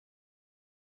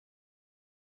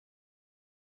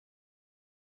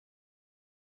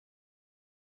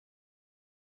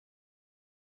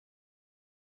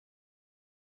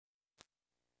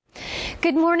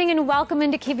Good morning and welcome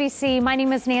into QVC. My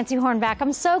name is Nancy Hornback.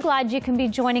 I'm so glad you can be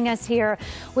joining us here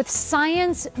with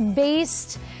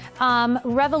science-based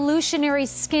revolutionary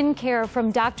skincare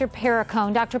from Dr.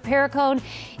 Perricone. Dr. Perricone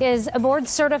is a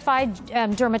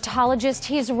board-certified dermatologist.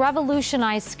 He's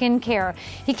revolutionized skincare.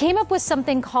 He came up with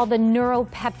something called the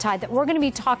neuropeptide that we're going to be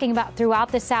talking about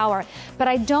throughout this hour. But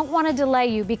I don't want to delay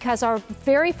you because our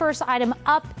very first item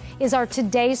up is our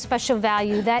today's special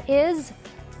value. That is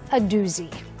a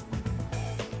doozy.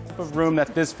 Of room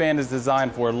that this fan is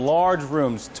designed for. Large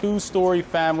rooms, two-story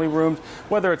family rooms,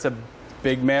 whether it's a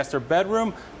big master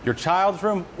bedroom, your child's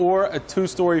room, or a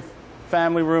two-story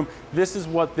family room. This is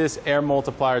what this air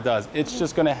multiplier does. It's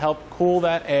just going to help cool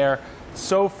that air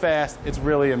so fast. It's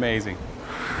really amazing.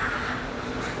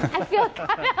 I feel like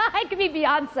I could be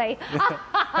Beyonce.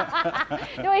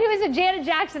 No, it was a Janet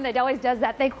Jackson that always does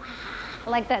that thing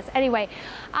like this. Anyway,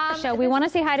 so we want to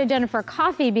say hi to Jennifer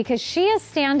Coffey because she is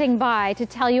standing by to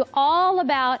tell you all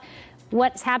about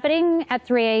what's happening at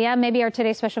 3 a.m., maybe our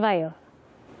today's special value.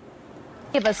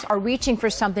 Of us are reaching for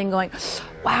something going,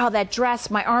 wow, that dress,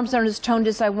 my arms aren't as toned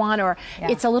as I want, or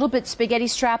it's a little bit spaghetti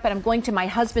strap, and I'm going to my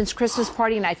husband's Christmas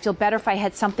party and I'd feel better if I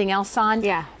had something else on.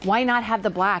 Yeah. Why not have the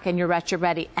black and you're at your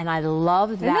ready? And I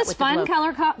love that. Isn't this fun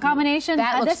color combination?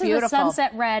 That looks beautiful. This is a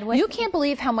sunset red. You can't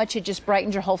believe how much it just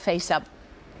brightened your whole face up.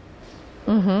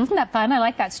 Isn't that fun? I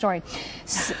like that story.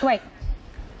 Wait.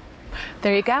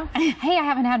 There you go. Hey, I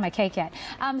haven't had my cake yet.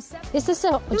 Is this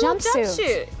a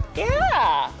jumpsuit?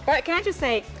 Yeah. But can I just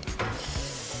say,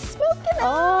 smoking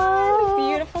oh, look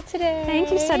beautiful today.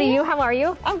 Thank you, so do you. How are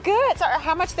you? I'm good. So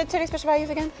how much the today's special values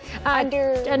again?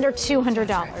 Under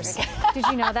 $200. Did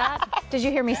you know that? Did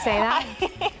you hear me say that?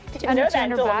 Under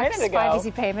 $200, 5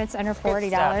 easy payments, under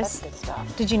 $40. That's good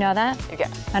stuff. Did you know that? Okay.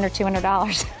 Under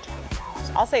 $200.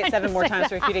 I'll say it 7 more times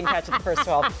if you didn't catch it the first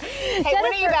 12. Hey, Jennifer,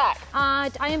 when are you back? I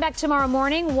am back tomorrow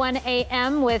morning, 1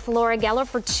 a.m. with Laura Geller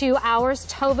for 2 hours.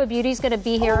 Tova Beauty's going to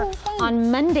be here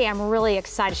on Monday. I'm really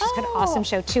excited. She's got an awesome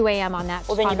show, 2 a.m. on that.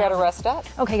 Well, then you better rest up.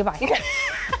 Okay, goodbye.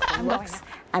 I'm going now.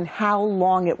 And how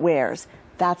long it wears.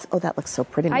 That's, oh, that looks so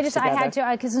pretty. I had to,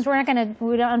 because since we're not going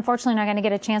to, unfortunately not going to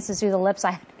get a chance to do the lips,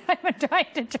 I've been trying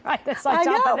to try this on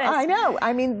top of this. I know.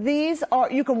 I mean, these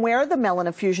are, you can wear the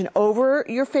Melanofusion over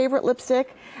your favorite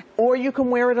lipstick, or you can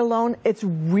wear it alone. It's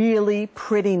really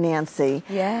pretty, Nancy.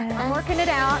 Yeah. I'm working it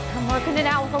out. I'm working it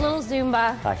out with a little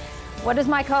Zumba. Hi. What is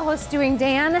my co-host doing,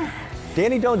 Dan?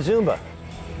 Danny, don't Zumba.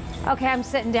 Okay, I'm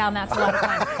sitting down. That's a lot of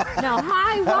fun. No,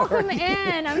 hi, welcome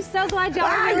in. I'm so glad y'all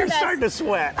are here. You're starting to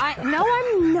sweat. No,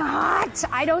 I'm not.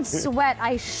 I don't sweat.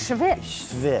 I schwitz.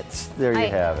 Schwitz. There you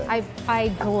have it. I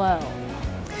glow.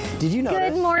 Did you know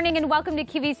Good morning and welcome to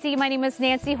QVC. My name is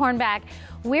Nancy Hornback.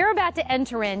 We're about to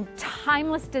enter in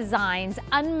timeless designs,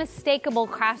 unmistakable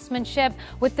craftsmanship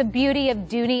with the beauty of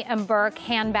Dooney & Bourke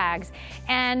handbags.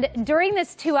 And during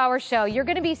this 2-hour show, you're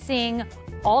going to be seeing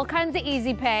all kinds of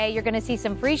easy pay. You're going to see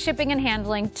some free shipping and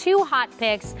handling, 2 hot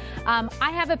picks.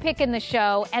 I have a pick in the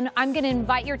show, and I'm going to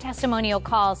invite your testimonial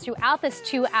calls throughout this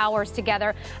 2 hours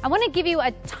together. I want to give you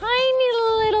a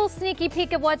tiny little sneaky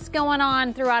peek of what's going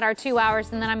on throughout our 2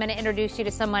 hours, and then I'm going to introduce you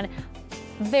to someone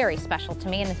very special to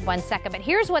me in 1 second. But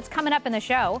here's what's coming up in the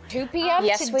show. 2 p.m.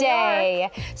 Yes, today.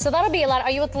 So that'll be a lot.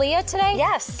 Are you with Leah today?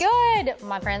 Yes. Good.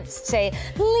 My friends say,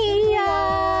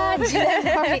 Leah.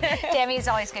 Tammy, it's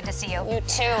always good to see you. You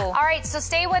too. All right, so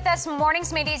stay with us.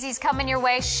 Mornings Made Easy's coming your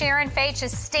way. Sharon Faich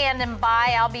is standing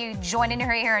by. I'll be joining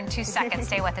her here in 2 seconds.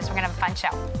 Stay with us. We're going to have a fun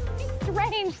show.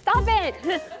 Strange. Stop it.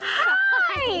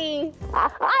 Hi!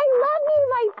 I love you,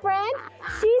 my friend.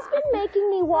 She's been making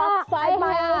me walk 5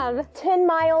 miles, 10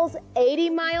 miles, 80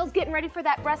 miles, getting ready for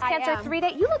that breast cancer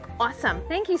 3-day. You look awesome.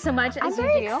 Thank you so much. I'm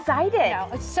very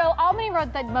excited. So Albany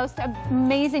wrote the most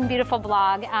amazing, beautiful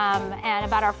blog and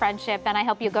about our friendship, and I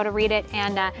hope you go to read it.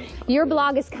 And your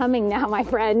blog is coming now, my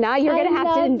friend. Now you're going to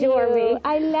have to endure me.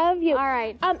 I love you. All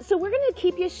right. So we're going to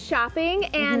keep you shopping,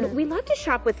 and we love to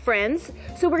shop with friends.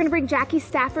 So we're going to bring Jackie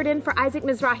Stafford in for Isaac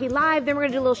Mizrahi Live. Then we're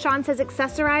going to do a little Sean Says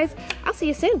Accessorize. I'll see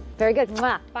you soon. Very good.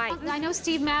 Mwah. Bye. I know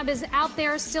Steve Mabb is out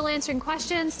there still answering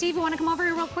questions. Steve, you want to come over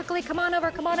here real quickly? Come on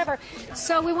over. Come on over.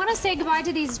 So we want to say goodbye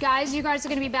to these guys. You guys are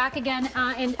going to be back again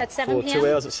at 7 p.m. For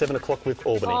 2 hours at 7 o'clock with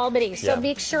Albany. So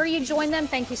make sure you join them.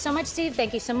 Thank you so much, Steve.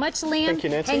 Thank you so much, Liam. Thank you,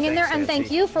 Nancy. Hang in there, and Nancy.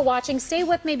 thank you for watching. Stay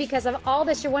with me because of all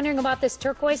this. You're wondering about this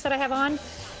turquoise that I have on.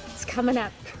 It's coming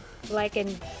up like in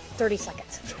 30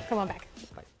 seconds. Come on back.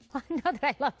 I know that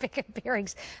I love pickup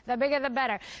earrings. The bigger the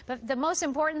better. But the most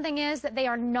important thing is that they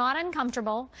are not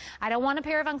uncomfortable. I don't want a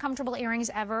pair of uncomfortable earrings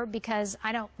ever because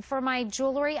for my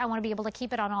jewelry, I want to be able to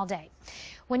keep it on all day.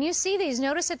 When you see these,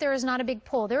 notice that there is not a big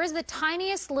pull. There is the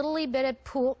tiniest little bit of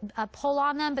pull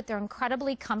on them, but they're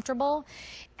incredibly comfortable.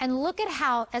 And look at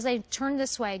how, as I turn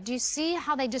this way, do you see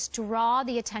how they just draw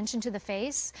the attention to the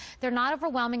face? They're not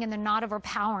overwhelming and they're not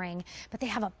overpowering, but they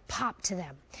have a pop to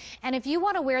them. And if you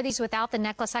want to wear these without the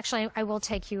necklace, actually, I will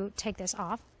take this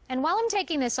off. And while I'm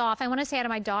taking this off, I want to say hi to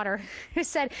my daughter, who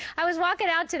said, I was walking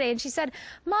out today, and she said,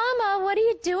 Mama, what are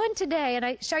you doing today? And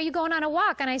are you going on a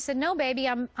walk? And I said, no, baby,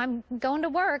 I'm going to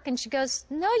work. And she goes,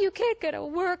 no, you can't go to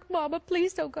work, Mama.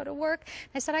 Please don't go to work.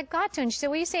 And I said, I got to. And she said,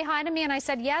 will you say hi to me? And I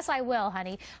said, yes, I will,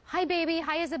 honey. Hi, baby.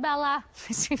 Hi, Isabella.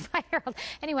 She's 5-year-old.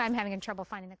 Anyway, I'm having trouble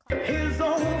finding the clothes. His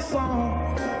own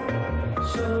song.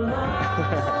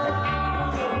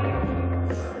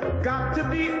 Got to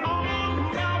be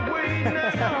on my way now.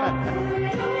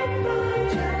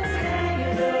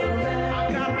 I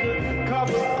got to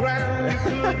cover ground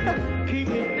to keep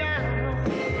it down.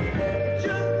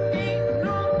 Just ain't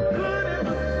no good in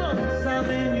the sun,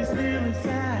 something you still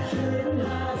inside.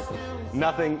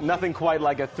 Nothing quite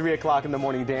like a 3 o'clock in the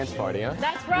morning dance party, huh?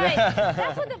 That's right.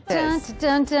 That's what the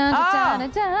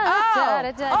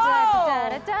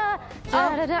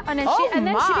and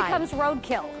then she becomes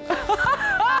roadkill.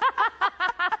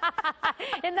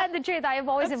 Isn't that the truth? I have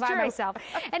always invited myself.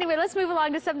 Anyway, let's move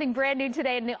along to something brand new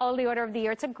today in the only order of the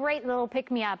year. It's a great little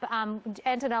pick-me-up.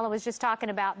 Antonella was just talking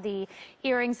about the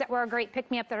earrings that were a great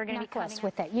pick-me-up that are going to be close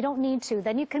with it. You don't need to.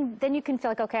 Then you can feel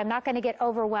like, okay, I'm not going to get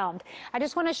overwhelmed. I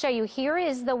just want to show you. Here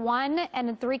is the 1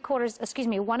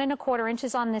 1.25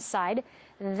 inches on this side.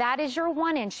 That is your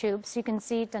 1-inch hoop, so you can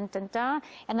see, dun, dun, dun.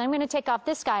 And then I'm going to take off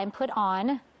this guy and put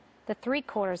on the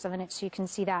 3/4 inch, so you can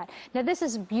see that. Now this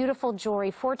is beautiful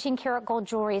jewelry, 14 karat gold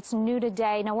jewelry. It's new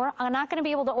today. Now I'm not going to be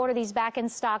able to order these back in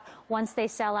stock once they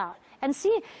sell out. And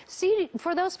see,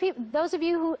 for those of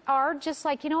you who are just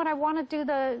like, you know what, I want to do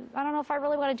I don't know if I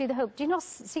really want to do the hoop. Do you know,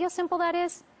 see how simple that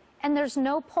is? And there's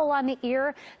no pull on the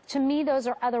ear. To me, those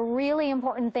are other really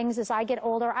important things as I get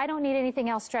older. I don't need anything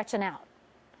else stretching out.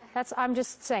 I'm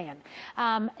just saying.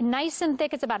 Nice and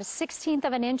thick. It's about 1/16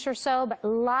 of an inch or so, but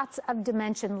lots of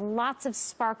dimension, lots of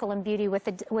sparkle and beauty with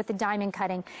the diamond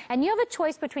cutting. And you have a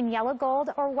choice between yellow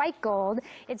gold or white gold.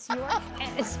 It's yours.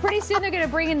 It's pretty soon they're going to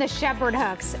bring in the shepherd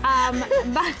hooks.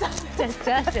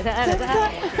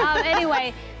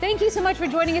 Anyway, thank you so much for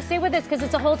joining us. Stay with us because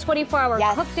it's a whole 24-hour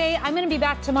cook day. I'm going to be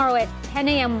back tomorrow at 10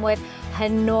 a.m. with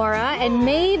Honora, and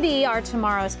maybe our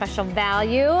tomorrow special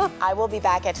value. I will be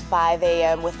back at 5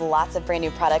 a.m. with lots of brand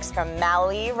new products from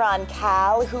Mally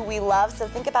Roncal, who we love. So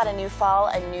think about a new fall,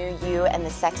 a new you, and the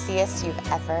sexiest you've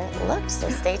ever looked. So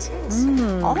stay tuned.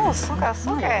 Oh,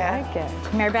 okay. I like it.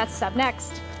 Mary Beth's up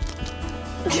next.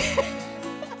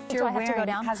 Do I have to go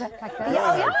down? Like this?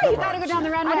 Yeah, you got to go down the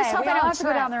runway. I just hope I don't have to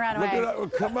go down the runway.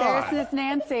 Come on. There's Miss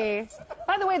Nancy.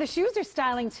 By the way, the shoes are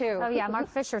styling too. Oh yeah, Mark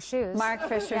Fisher shoes. Mark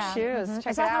Fisher shoes.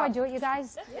 Check Is that how I do it, you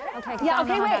guys? Okay. Yeah.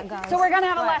 Okay. Wait. So we're gonna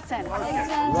have a lesson.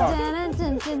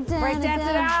 Break dance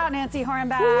it out, Nancy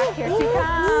Hornback. Here she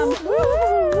comes.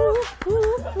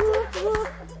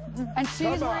 And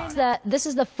she's wearing this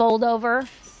is the fold over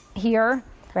here.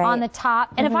 Right. On the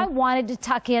top. And if I wanted to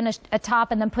tuck in a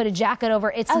top and then put a jacket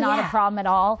over, it's not a problem at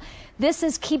all. This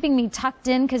is keeping me tucked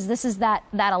in because this is that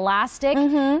elastic.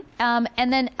 And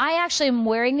then I actually am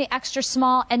wearing the extra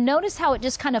small, and notice how it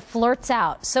just kind of flirts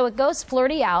out. So it goes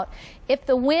flirty out. If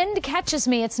the wind catches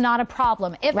me, it's not a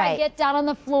problem. If I get down on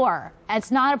the floor, it's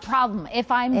not a problem.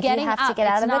 If I'm getting up, it's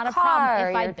not a problem.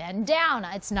 If I bend down,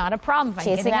 it's not a problem. If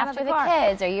I'm getting after the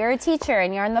kids, or you're a teacher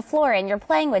and you're on the floor and you're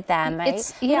playing with them,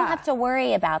 right? You don't have to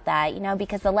worry about that, you know,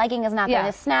 because the legging is not going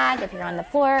to snag if you're on the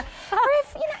floor, or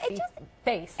if, you know, it just...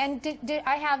 Face. And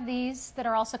I have these that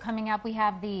are also coming up. We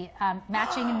have the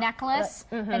matching necklace,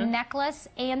 the necklace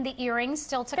and the earrings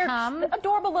still to come.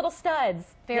 Adorable little studs.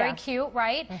 Very cute,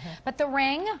 right? But the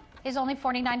ring is only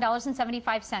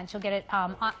 $49.75. You'll get it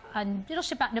it'll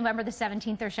ship out November the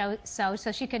 17th or so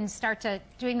she can start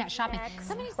doing that shopping.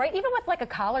 Right, even with like a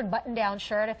collared button-down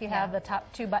shirt if you have the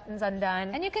top 2 buttons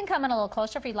undone. And you can come in a little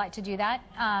closer if you'd like to do that.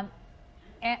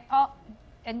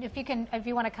 And if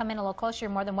you want to come in a little closer,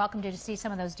 you're more than welcome to see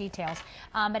some of those details.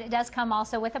 But it does come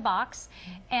also with a box,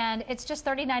 and it's just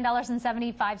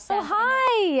 $39.75. Oh,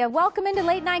 hi! Welcome into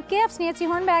Late Night Gifts. Nancy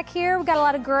Hornback here. We've got a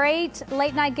lot of great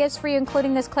late night gifts for you,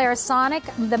 including this Clarisonic,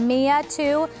 the Mia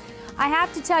too. I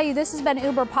have to tell you, this has been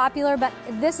uber popular, but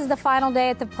this is the final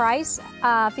day at the price,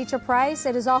 feature price.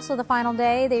 It is also the final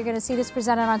day that you're going to see this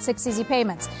presented on 6 easy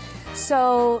payments.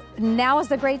 So now is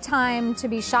the great time to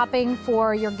be shopping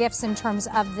for your gifts in terms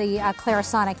of the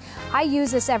Clarisonic. I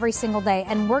use this every single day,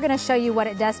 and we're going to show you what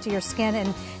it does to your skin and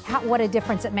what a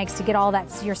difference it makes to get all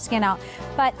that your skin out.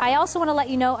 But I also want to let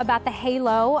you know about the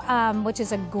Halo, which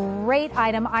is a great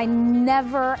item. I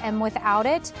never am without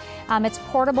it. It's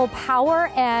portable power,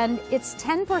 and it's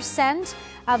 10%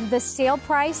 of the sale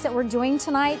price that we're doing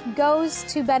tonight goes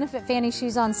to benefit Fanny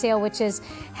Shoes on Sale, which is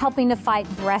helping to fight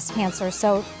breast cancer.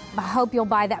 So I hope you'll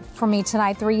buy that for me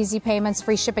tonight. 3 easy payments,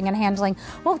 free shipping and handling.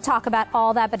 We'll talk about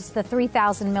all that, but it's the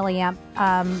 3,000 milliamp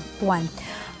one.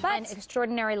 But an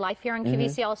extraordinary life here on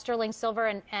QVC, all sterling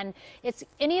silver, and it's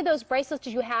any of those bracelets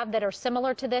that you have that are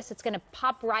similar to this, it's going to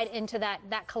pop right into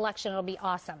that collection. It'll be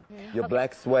awesome. Your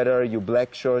black sweater, your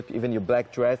black shirt, even your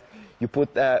black dress, you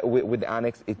put with the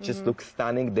onyx, it just looks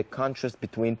stunning. The contrast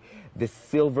between the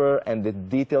silver and the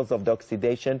details of the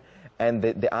oxidation and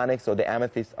the onyx or the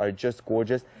amethyst are just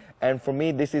gorgeous. And for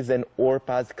me, this is an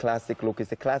Orpaz classic look.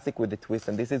 It's a classic with a twist,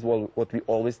 and this is what we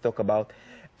always talk about.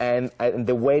 And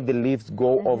the way the leaves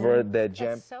go over the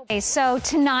gem. So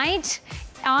tonight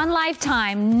on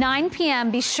Lifetime, 9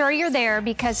 p.m., be sure you're there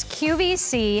because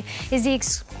QVC is the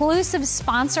exclusive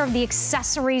sponsor of the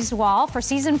accessories wall for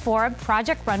Season 4 of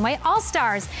Project Runway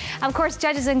All-Stars. Of course,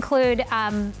 judges include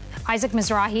Isaac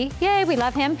Mizrahi. Yay, we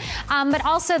love him. But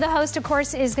also the host, of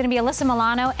course, is going to be Alyssa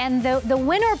Milano. And the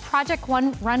winner of Project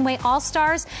Runway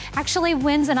All-Stars actually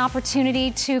wins an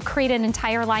opportunity to create an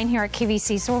entire line here at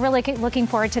QVC. So we're really looking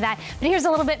forward to that. But here's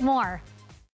a little bit more.